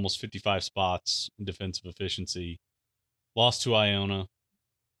slid almost 55 spots in defensive efficiency. Lost to Iona.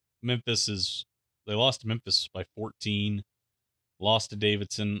 They lost to Memphis by 14. Lost to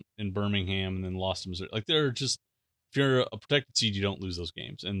Davidson in Birmingham, and then lost to Missouri. Like, they're just, if you're a protected seed, you don't lose those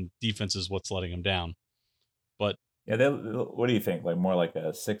games, and defense is what's letting them down. But yeah, what do you think? Like more like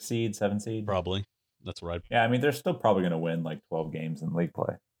a 6 seed, 7 seed? Probably. That's right. Yeah, I mean, they're still probably going to win like 12 games in league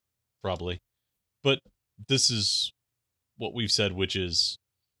play. Probably. But this is what we've said, which is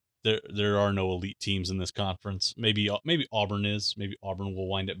there are no elite teams in this conference. Maybe Auburn is. Maybe Auburn will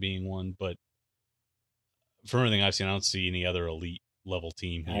wind up being one. But from everything I've seen, I don't see any other elite level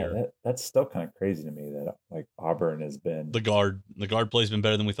team Yeah, here. that's still kind of crazy to me that like Auburn has been. The guard play's been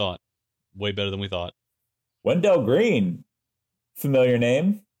better than we thought. Way better than we thought. Wendell Green, familiar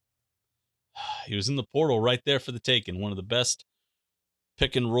name. He was in the portal right there for the taking. One of the best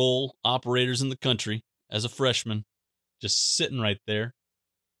pick and roll operators in the country as a freshman, just sitting right there.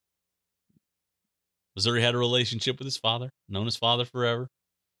 Missouri had a relationship with his father, known his father forever,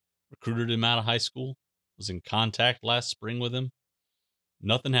 recruited him out of high school, was in contact last spring with him.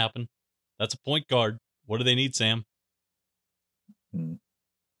 Nothing happened. That's a point guard. What do they need, Sam?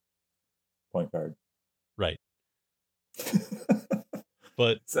 Point guard. Right.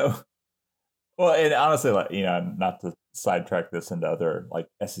 But so, well, and honestly, like, you know, not to sidetrack this into other like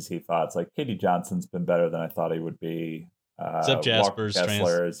SEC thoughts, like Katie Johnson's been better than I thought he would be. Except Jasper's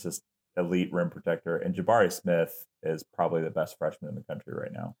Kessler is just elite rim protector, and Jabari Smith is probably the best freshman in the country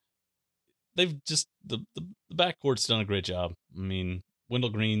right now. They've just the backcourt's done a great job. I mean, Wendell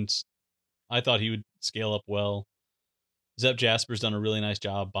Green's, I thought he would scale up well. Zep Jasper's done a really nice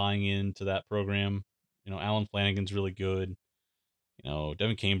job buying into that program. You know, Alan Flanagan's really good. You know,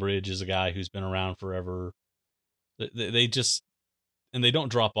 Devin Cambridge is a guy who's been around forever. They just, and they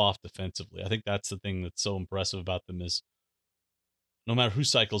don't drop off defensively. I think that's the thing that's so impressive about them is no matter who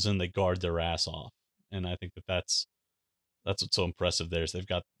cycles in, they guard their ass off. And I think that's what's so impressive there is they've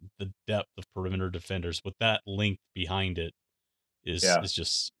got the depth of perimeter defenders with that length behind it is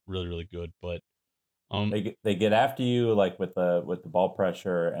just really, really good. But they get after you like with the ball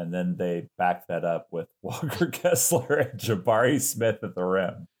pressure, and then they back that up with Walker Kessler and Jabari Smith at the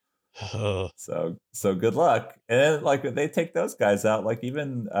rim. So good luck. And then like they take those guys out, like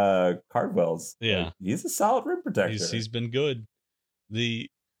even Cardwell's. Yeah, like, he's a solid rim protector. He's been good.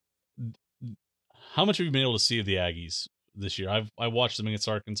 How much have you been able to see of the Aggies this year? I watched them against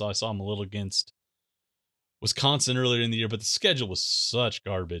Arkansas. I saw them a little against Wisconsin earlier in the year, but the schedule was such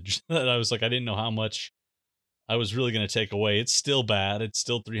garbage that I was like, I didn't know how much I was really going to take away. It's still bad. It's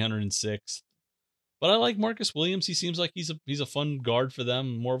still 306th. But I like Marcus Williams. He seems like he's a fun guard for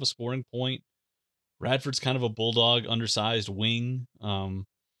them, more of a scoring point. Radford's kind of a bulldog, undersized wing.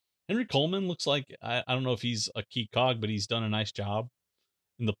 Henry Coleman looks like, I don't know if he's a key cog, but he's done a nice job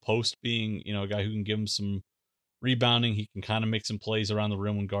in the post being, you know, a guy who can give him some rebounding. He can kind of make some plays around the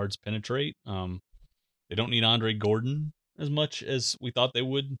rim when guards penetrate. They don't need Andre Gordon as much as we thought they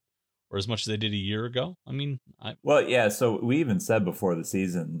would, or as much as they did a year ago. I mean, so we even said before the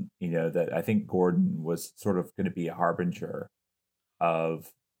season, you know, that I think Gordon was sort of going to be a harbinger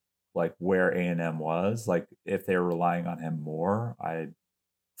of like where A&M was. Like if they were relying on him more, I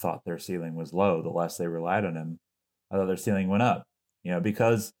thought their ceiling was low. The less they relied on him, I thought their ceiling went up, you know,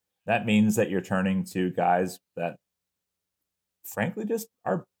 because that means that you're turning to guys that frankly just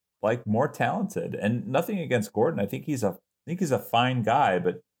are like more talented. And nothing against Gordon. I think he's a fine guy,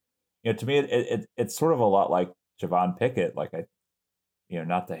 but you know, to me, it's sort of a lot like Javon Pickett. Like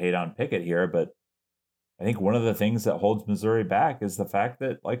not to hate on Pickett here, but I think one of the things that holds Missouri back is the fact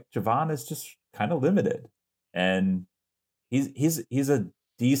that like Javon is just kind of limited, and he's a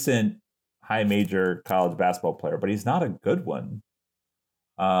decent high major college basketball player, but he's not a good one.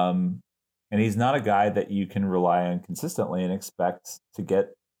 And he's not a guy that you can rely on consistently and expect to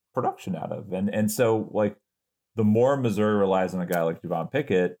get production out of. And so like the more Missouri relies on a guy like Javon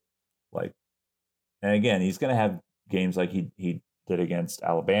Pickett, like, and again, he's going to have games like he did against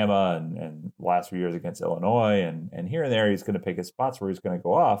Alabama and the last few years against Illinois, and here and there he's going to pick his spots where he's going to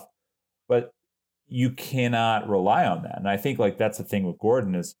go off, but you cannot rely on that. And I think like that's the thing with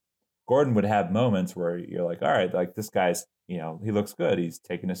Gordon is Gordon would have moments where you're like, all right, like this guy's, you know, he looks good, he's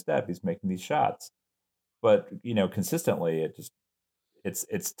taking a step, he's making these shots, but you know, consistently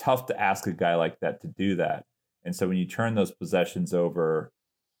it's tough to ask a guy like that to do that. And so when you turn those possessions over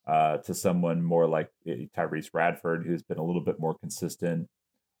to someone more like Tyrese Radford, who's been a little bit more consistent,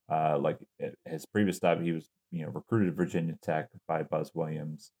 like his previous stop, he was, you know, recruited at Virginia Tech by Buzz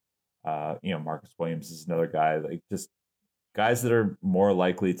Williams. You know, Marcus Williams is another guy, like just guys that are more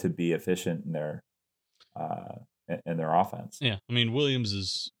likely to be efficient in their offense. Yeah, I mean, Williams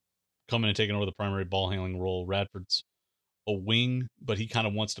is coming and taking over the primary ball handling role. Radford's a wing, but he kind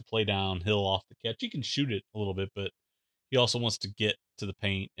of wants to play downhill off the catch. He can shoot it a little bit, but he also wants to get to the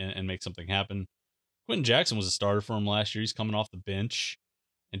paint and make something happen. Quentin Jackson was a starter for him last year. He's coming off the bench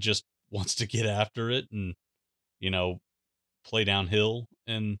and just wants to get after it and, you know, play downhill.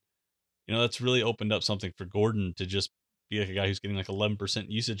 And, you know, that's really opened up something for Gordon to just be like a guy who's getting like 11%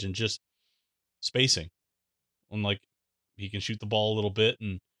 usage and just spacing. And like he can shoot the ball a little bit,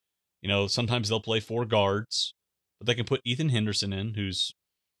 and, you know, sometimes they'll play 4 guards, but they can put Ethan Henderson in, who's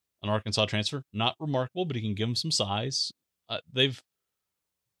an Arkansas transfer. Not remarkable, but he can give him some size. They've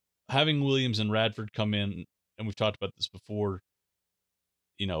having Williams and Radford come in, and we've talked about this before,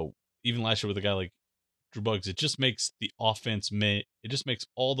 even last year with a guy like Drew Buggs, it just makes the offense, it just makes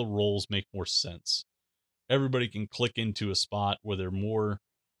all the roles make more sense. Everybody can click into a spot where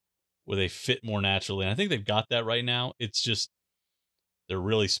they fit more naturally. And I think they've got that right now. It's just, they're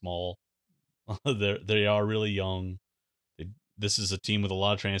really small. They are really young. This is a team with a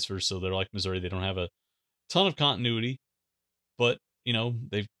lot of transfers, so they're like Missouri. They don't have a ton of continuity, but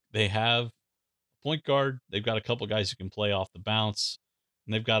they have a point guard. They've got a couple guys who can play off the bounce,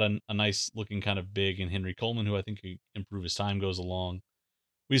 and they've got a nice looking kind of big in Henry Coleman, who I think can improve as time goes along.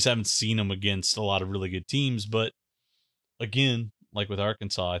 We just haven't seen him against a lot of really good teams, but again, like with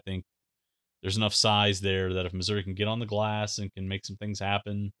Arkansas, I think there's enough size there that if Missouri can get on the glass and can make some things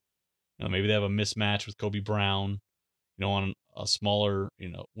happen, maybe they have a mismatch with Kobe Brown, on a smaller,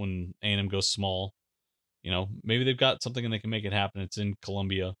 when A&M goes small, maybe they've got something and they can make it happen. It's in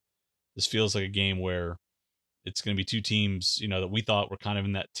Columbia. This feels like a game where it's going to be two teams, that we thought were kind of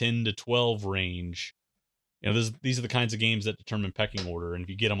in that 10 to 12 range. These are the kinds of games that determine pecking order. And if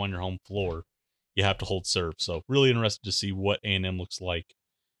you get them on your home floor, you have to hold serve. So really interested to see what A&M looks like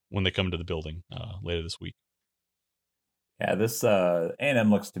when they come to the building later this week. Yeah, this A&M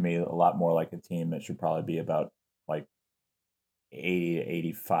looks to me a lot more like a team that should probably be about like 80 to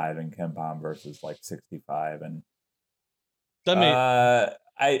 85 in KenPom versus like 65. And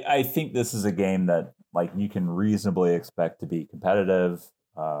I think this is a game that like you can reasonably expect to be competitive.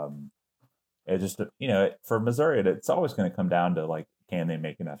 It just, for Missouri, it's always going to come down to like, can they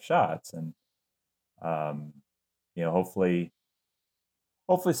make enough shots? And, hopefully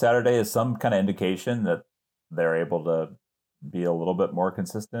Saturday is some kind of indication that they're able to be a little bit more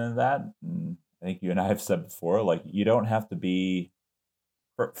consistent in that. And I think you and I have said before, like, you don't have to be,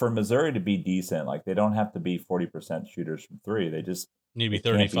 for Missouri to be decent, like, they don't have to be 40% shooters from three. They just need to be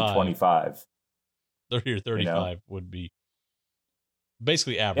 35. 25. 30 or 35 would be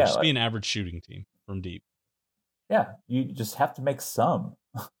basically average. Just be an average shooting team from deep. Yeah, you just have to make some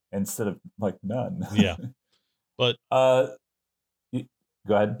instead of like none. Yeah, but go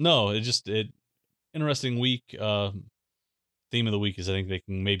ahead. No, interesting week. Theme of the week is I think they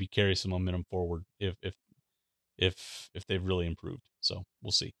can maybe carry some momentum forward if they've really improved. So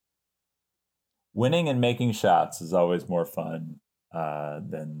we'll see. Winning and making shots is always more fun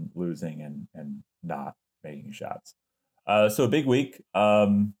than losing and not making shots. So a big week.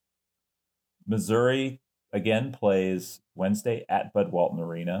 Missouri again plays Wednesday at Bud Walton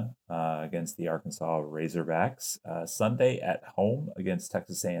Arena against the Arkansas Razorbacks. Sunday at home against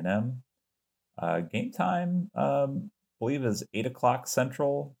Texas A&M. Game time, believe is 8:00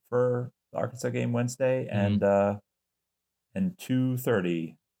 Central for the Arkansas game Wednesday, and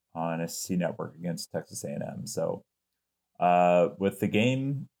 2:30 on SEC Network against Texas A&M. So with the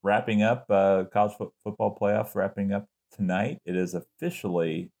game wrapping up, college football playoff wrapping up tonight, it is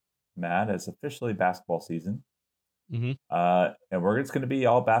officially, Matt, it's officially basketball season. Mm-hmm. And it's going to be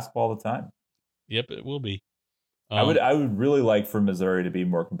all basketball all the time. Yep, it will be. I would really like for Missouri to be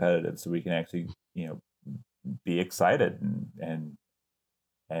more competitive so we can actually, be excited and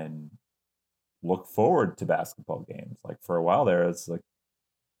look forward to basketball games. Like for a while there, it's like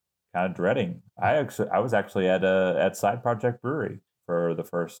kind of dreading. I was actually at Side Project Brewery for the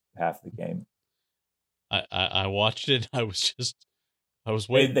first half of the game. I watched it. I was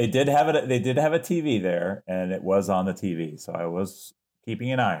waiting. They did have it. They did have a TV there, and it was on the TV, so I was keeping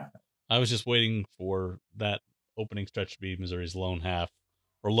an eye on it. I was just waiting for that opening stretch to be Missouri's lone half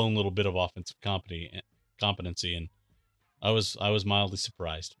or lone little bit of offensive competency, and I was mildly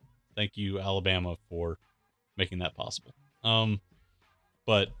surprised. Thank you, Alabama, for making that possible.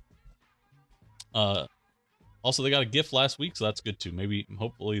 But also they got a gift last week, so that's good too.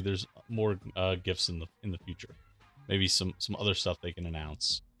 Hopefully there's more gifts in the future. Maybe some other stuff they can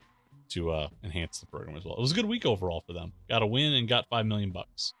announce to enhance the program as well. It was a good week overall for them. Got a win and got $5 million.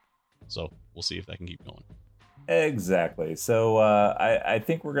 So we'll see if that can keep going. Exactly. So I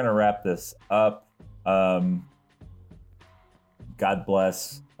think we're gonna wrap this up. God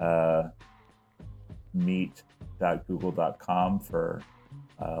bless meet.google.com for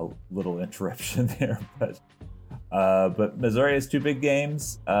a little interruption there, but Missouri has two big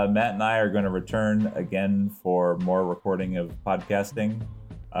games. Matt and I are going to return again for more recording of podcasting.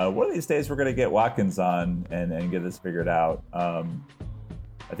 One of these days we're going to get Watkins on and get this figured out. I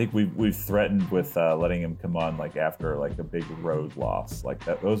think we've threatened with letting him come on like after like a big road loss like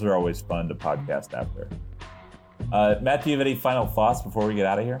that. Those are always fun to podcast after. Matt, do you have any final thoughts before we get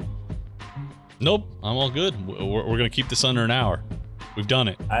out of here? Nope, I'm all good. We're going to keep this under an hour. We've done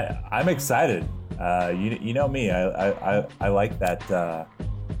it. I'm excited. You know me. I like that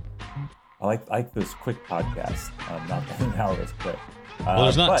I like those quick podcasts. Not that an hour is quick. Well,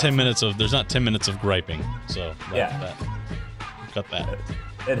 there's not 10 minutes of griping. So cut that.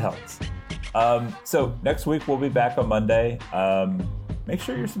 It helps. So next week we'll be back on Monday. Make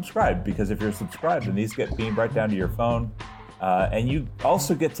sure you're subscribed, because if you're subscribed, then these get beamed right down to your phone. And you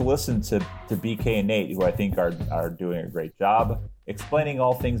also get to listen to BK and Nate, who I think are doing a great job explaining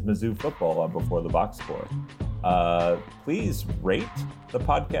all things Mizzou football on Before the Box Score. Please rate the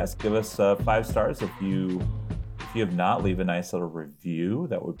podcast. Give us 5 stars. If you have not, leave a nice little review.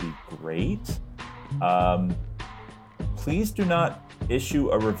 That would be great. Please do not issue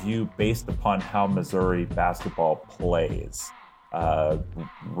a review based upon how Missouri basketball plays.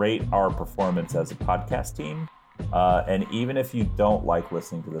 Rate our performance as a podcast team. And even if you don't like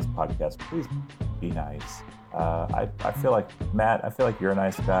listening to this podcast, please be nice. I feel like, Matt, you're a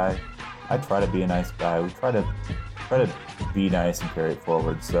nice guy. I try to be a nice guy. We try to be nice and carry it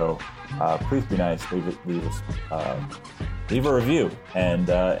forward. So please be nice. Leave a review and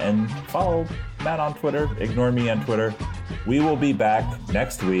follow Matt on Twitter. Ignore me on Twitter. We will be back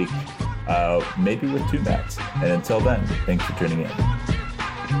next week, maybe with 2 Matts. And until then, thanks for tuning in.